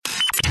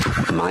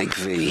Mike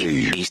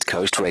V, East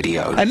Coast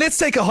Radio. And let's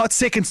take a hot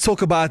second to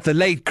talk about the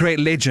late, great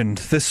legend,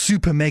 the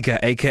Super Mega,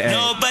 a.k.a.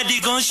 Nobody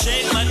gonna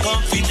shake my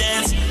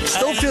confidence.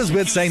 Still feels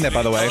weird saying that,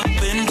 by the way.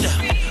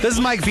 This is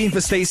Mike V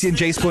for Stacey and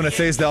Jay Spoon on a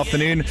Thursday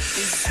afternoon.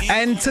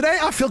 And today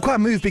I feel quite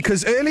moved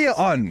because earlier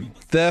on,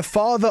 the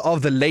father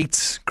of the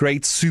late,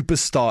 great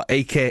superstar,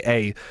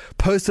 a.k.a.,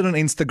 posted on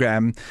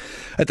Instagram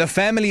that the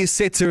family is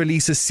set to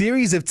release a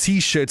series of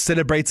t-shirts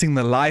celebrating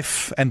the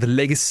life and the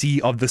legacy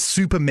of the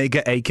Super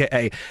Mega,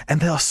 a.k.a.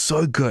 And they are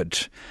so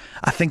good.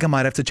 I think I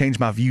might have to change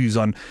my views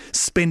on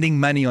spending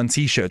money on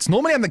t-shirts.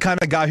 Normally I'm the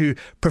kind of guy who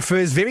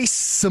prefers very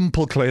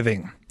simple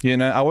clothing. You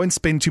know, I won't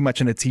spend too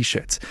much on a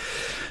t-shirt.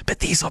 But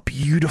these are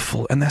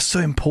beautiful and they're so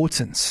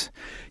important.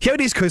 Here at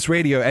East Coast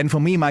Radio, and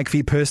for me, Mike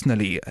V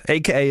personally,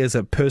 a.k.a. is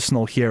a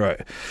personal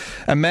hero.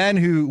 A man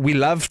who we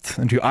loved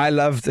and who I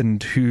loved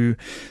and who,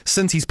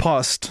 since he's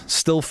passed,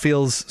 still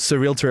feels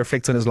surreal to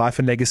reflect on his life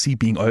and legacy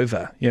being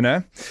over, you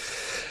know?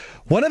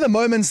 One of the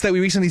moments that we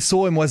recently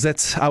saw him was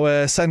at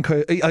our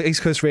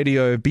East Coast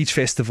Radio Beach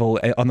Festival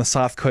on the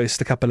South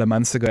Coast a couple of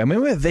months ago. And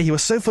when we were there, he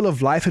was so full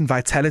of life and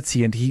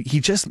vitality, and he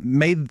just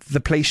made the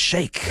place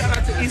shake. Shout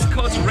out to East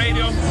Coast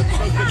Radio.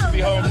 So good to be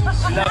home.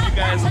 Love you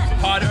guys.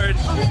 Hard-earned.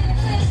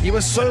 He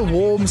was so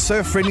warm,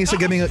 so friendly, so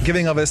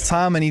giving of his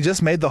time, and he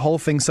just made the whole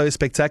thing so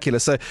spectacular.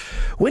 So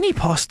when he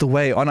passed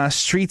away on our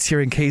streets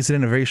here in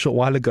KZN a very short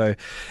while ago,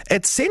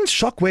 it sent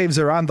shockwaves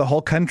around the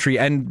whole country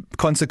and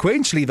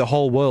consequently the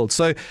whole world.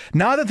 So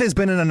now that there's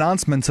been an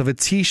announcement of a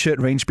t-shirt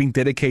range being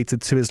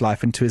dedicated to his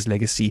life and to his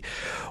legacy,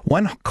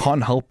 one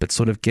can't help but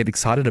sort of get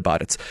excited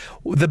about it.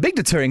 The big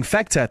deterring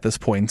factor at this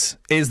point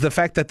is the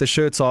fact that the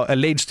shirts are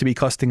alleged to be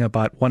costing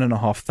about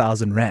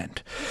 1,500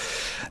 rand.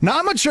 Now,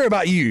 I'm not sure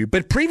about you,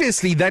 but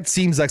previously that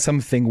seems like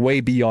something way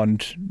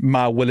beyond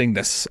my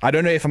willingness. I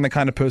don't know if I'm the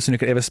kind of person who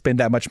could ever spend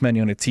that much money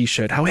on a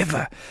t-shirt.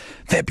 However,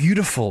 they're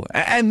beautiful.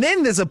 And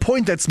then there's a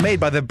point that's made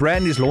by the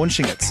brand who's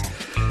launching it.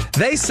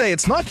 They say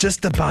it's not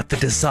just about the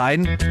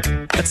design,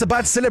 it's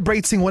about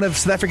celebrating one of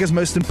South Africa's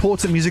most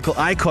important musical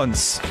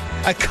icons,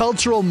 a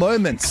cultural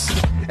moment.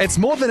 It's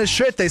more than a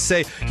shirt, they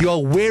say. You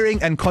are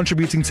wearing and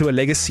contributing to a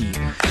legacy.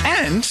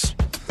 And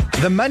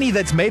the money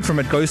that's made from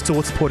it goes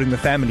towards supporting the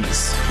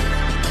families.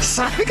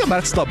 So I think I might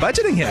have to start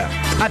budgeting here.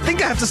 I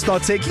think I have to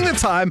start taking the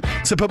time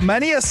to put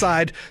money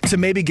aside to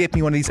maybe get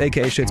me one of these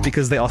a.k.a. shirts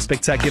because they are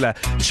spectacular.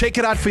 Check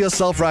it out for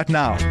yourself right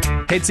now.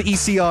 Head to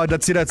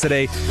ecr.co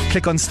today,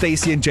 click on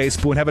Stacey and Jay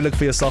Spoon, have a look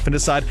for yourself and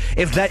decide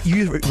if that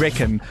you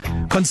reckon,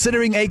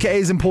 considering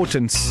a.k.a.'s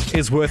importance,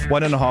 is worth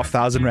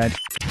 1,500 rand.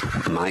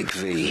 Mike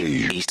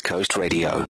V, East Coast Radio.